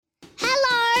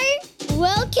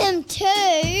Welcome to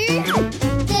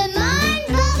the Mind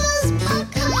Bubbles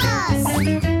Podcast.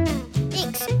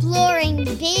 Exploring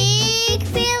big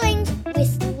feelings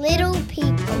with little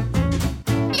people.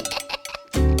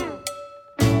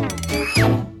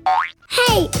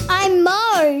 Hey, I'm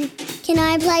Mo. Can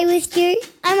I play with you?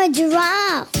 I'm a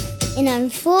giraffe and I'm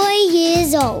 4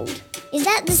 years old. Is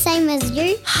that the same as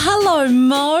you? Hello,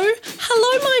 Mo.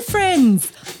 Hello, my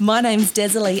friends. My name's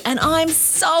Desalie and I'm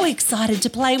so excited to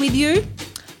play with you.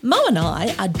 Mo and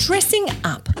I are dressing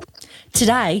up.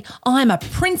 Today, I'm a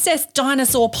princess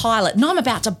dinosaur pilot and I'm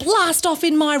about to blast off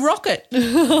in my rocket.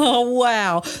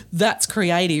 Wow, that's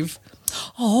creative.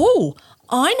 Oh,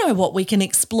 I know what we can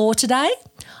explore today.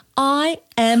 I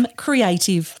am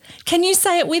creative. Can you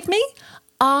say it with me?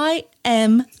 I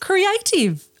am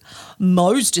creative.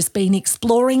 Mo's just been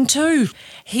exploring too.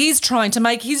 He's trying to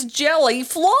make his jelly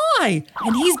fly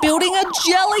and he's building a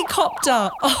jellycopter.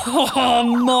 Oh,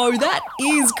 Mo, that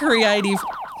is creative.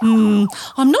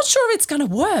 I'm not sure if it's going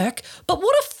to work, but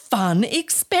what a fun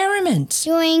experiment.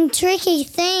 Doing tricky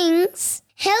things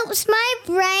helps my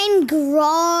brain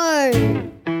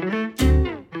grow.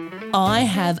 I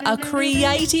have a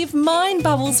creative Mind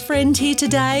Bubbles friend here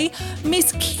today,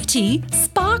 Miss Kitty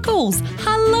Sparkles.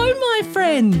 Hello, my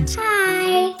friend.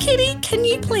 Hi. Kitty, can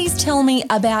you please tell me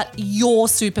about your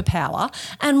superpower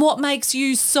and what makes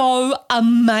you so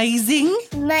amazing?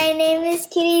 My name is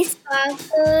Kitty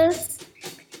Sparkles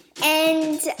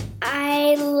and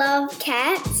I love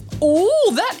cats.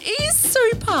 Oh, that is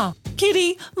super.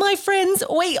 Kitty, my friends,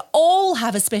 we all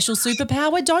have a special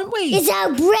superpower, don't we? It's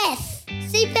our breath.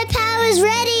 Superpowers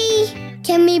ready.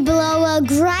 Can we blow a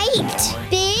great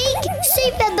big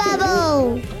super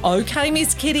bubble? Okay,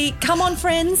 Miss Kitty, come on,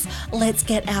 friends. Let's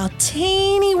get our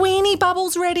teeny weeny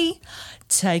bubbles ready.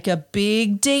 Take a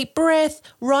big deep breath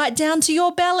right down to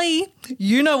your belly.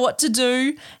 You know what to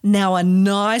do. Now a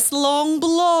nice long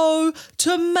blow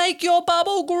to make your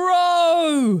bubble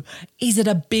grow. Is it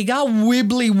a bigger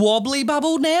wibbly wobbly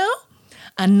bubble now?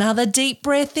 Another deep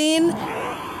breath in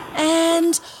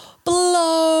and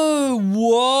blow.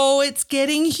 Whoa, it's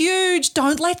getting huge.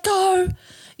 Don't let go.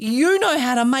 You know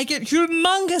how to make it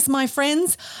humongous, my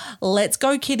friends. Let's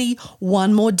go, Kitty.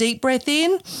 One more deep breath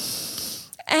in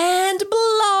and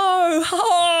blow.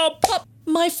 Oh, pop.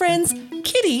 My friends,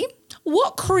 Kitty,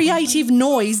 what creative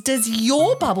noise does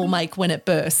your bubble make when it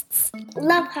bursts?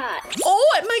 Love hearts.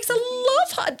 Oh, it makes a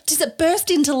love heart. Does it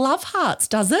burst into love hearts,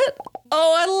 does it?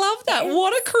 Oh, I love that.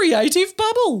 What a creative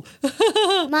bubble.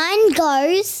 Mine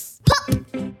goes pop.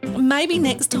 Maybe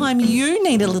next time you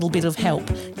need a little bit of help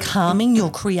calming your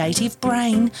creative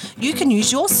brain, you can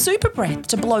use your super breath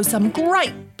to blow some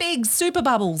great big super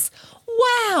bubbles.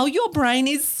 Wow, your brain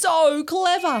is so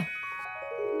clever.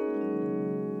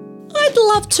 I'd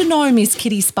love to know, Miss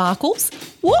Kitty Sparkles,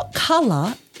 what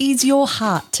colour is your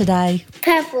heart today?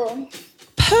 Purple.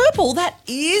 Purple, that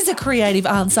is a creative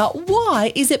answer.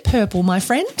 Why is it purple, my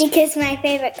friend? Because my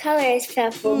favourite colour is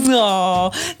purple.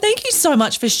 Oh, thank you so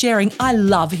much for sharing. I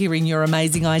love hearing your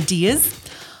amazing ideas.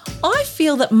 I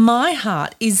feel that my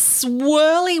heart is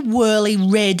swirly, whirly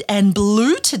red and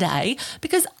blue today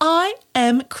because I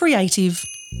am creative.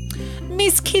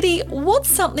 Miss Kitty, what's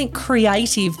something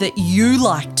creative that you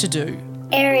like to do?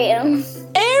 Ariel.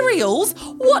 Aerials?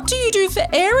 What do you do for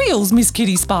aerials, Miss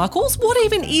Kitty Sparkles? What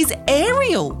even is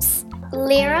aerials?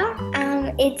 Lyra.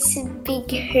 It's a big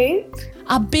hoop.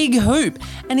 A big hoop.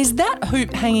 And is that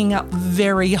hoop hanging up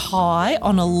very high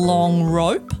on a long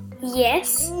rope?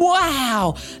 Yes.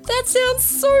 Wow, that sounds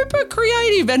super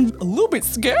creative and a little bit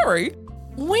scary.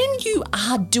 When you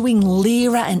are doing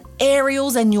Lyra and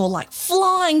aerials and you're like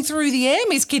flying through the air,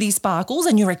 Miss Kitty Sparkles,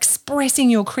 and you're expressing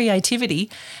your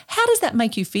creativity, how does that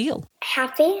make you feel?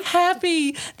 Happy.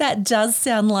 Happy. That does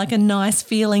sound like a nice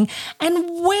feeling.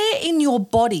 And where in your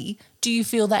body do you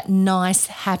feel that nice,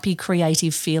 happy,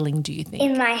 creative feeling, do you think?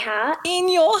 In my heart. In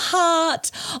your heart.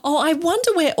 Oh, I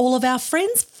wonder where all of our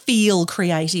friends feel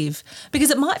creative because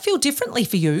it might feel differently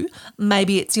for you.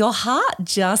 Maybe it's your heart,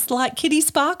 just like Kitty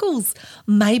Sparkles.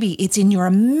 Maybe it's in your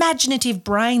imaginative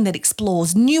brain that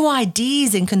explores new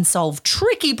ideas and can solve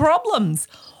tricky problems.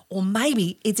 Or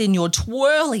maybe it's in your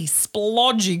twirly,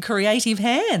 splodgy creative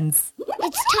hands.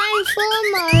 It's time for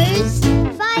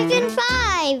Mo's 5 and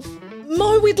 5.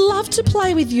 Mo, we'd love to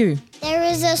play with you. There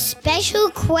is a special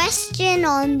question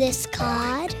on this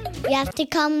card. You have to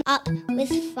come up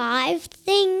with 5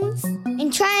 things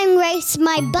and try and race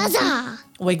my buzzer.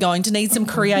 We're going to need some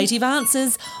creative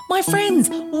answers. My friends,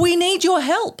 we need your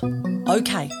help.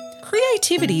 Okay,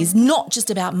 creativity is not just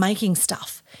about making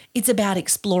stuff. It's about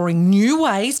exploring new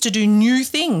ways to do new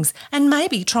things and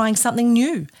maybe trying something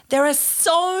new. There are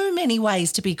so many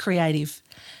ways to be creative.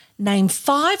 Name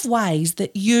 5 ways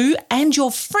that you and your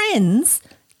friends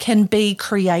can be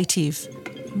creative.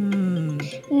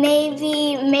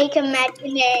 Maybe make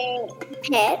imaginary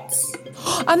pets.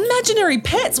 Imaginary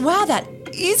pets. Wow, that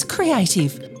is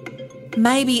creative.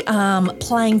 Maybe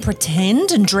playing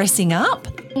pretend and dressing up.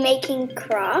 Making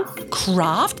craft.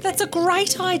 Craft? That's a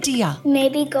great idea.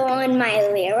 Maybe go on my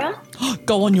lyra.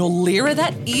 Go on your lyra.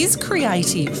 That is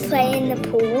creative. Play in the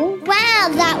pool. Wow,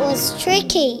 that was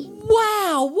tricky.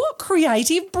 Wow, what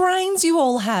creative brains you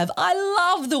all have. I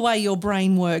love the way your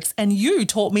brain works, and you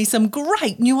taught me some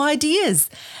great new ideas.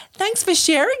 Thanks for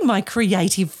sharing, my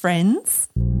creative friends.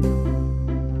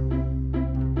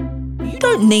 You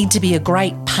don't need to be a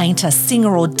great painter,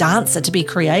 singer or dancer to be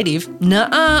creative.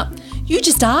 Nuh-uh, you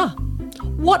just are.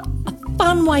 What a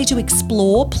fun way to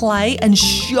explore, play and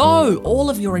show all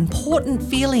of your important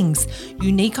feelings,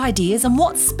 unique ideas and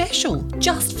what's special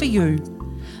just for you.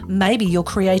 Maybe you're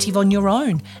creative on your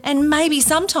own, and maybe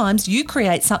sometimes you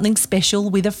create something special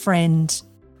with a friend.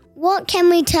 What can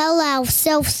we tell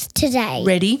ourselves today?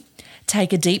 Ready?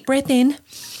 Take a deep breath in.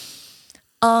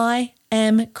 I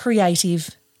am creative.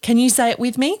 Can you say it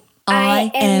with me?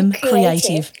 I am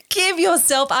creative. Give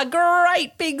yourself a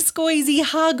great big squeezy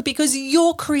hug because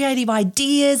your creative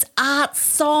ideas, art,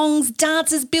 songs,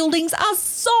 dances, buildings are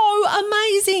so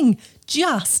amazing,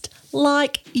 just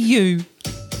like you.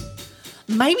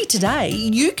 Maybe today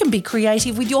you can be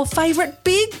creative with your favourite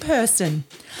big person.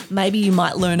 Maybe you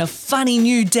might learn a funny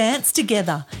new dance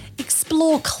together,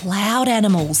 explore cloud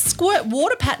animals, squirt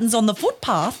water patterns on the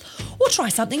footpath, or try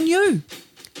something new.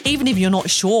 Even if you're not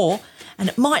sure and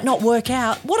it might not work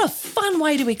out, what a fun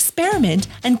way to experiment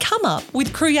and come up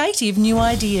with creative new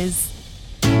ideas.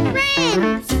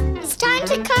 Friends, it's time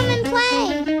to come and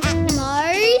play at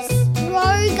Mo's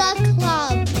Roga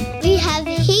Club. We have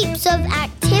heaps of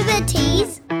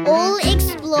activities, all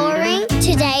exploring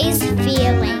today's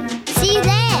feeling. See you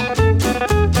there.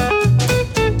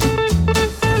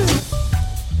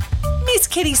 Miss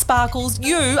Kitty Sparkles,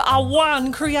 you are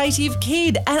one creative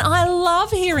kid and I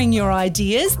love hearing your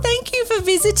ideas. Thank you for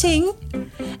visiting.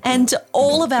 And to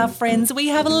all of our friends, we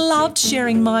have loved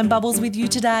sharing Mind Bubbles with you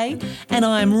today, and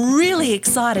I'm really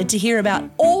excited to hear about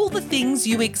all the things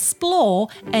you explore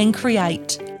and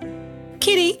create.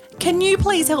 Kitty, can you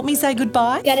please help me say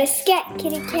goodbye? Got a scat,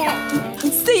 kitty cat.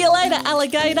 See you later,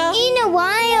 alligator. In a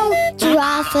while,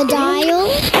 Giraffadile.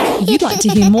 If you'd like to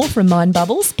hear more from Mind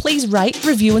Bubbles, please rate,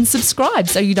 review and subscribe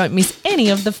so you don't miss any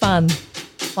of the fun.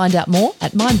 Find out more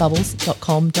at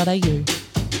mindbubbles.com.au.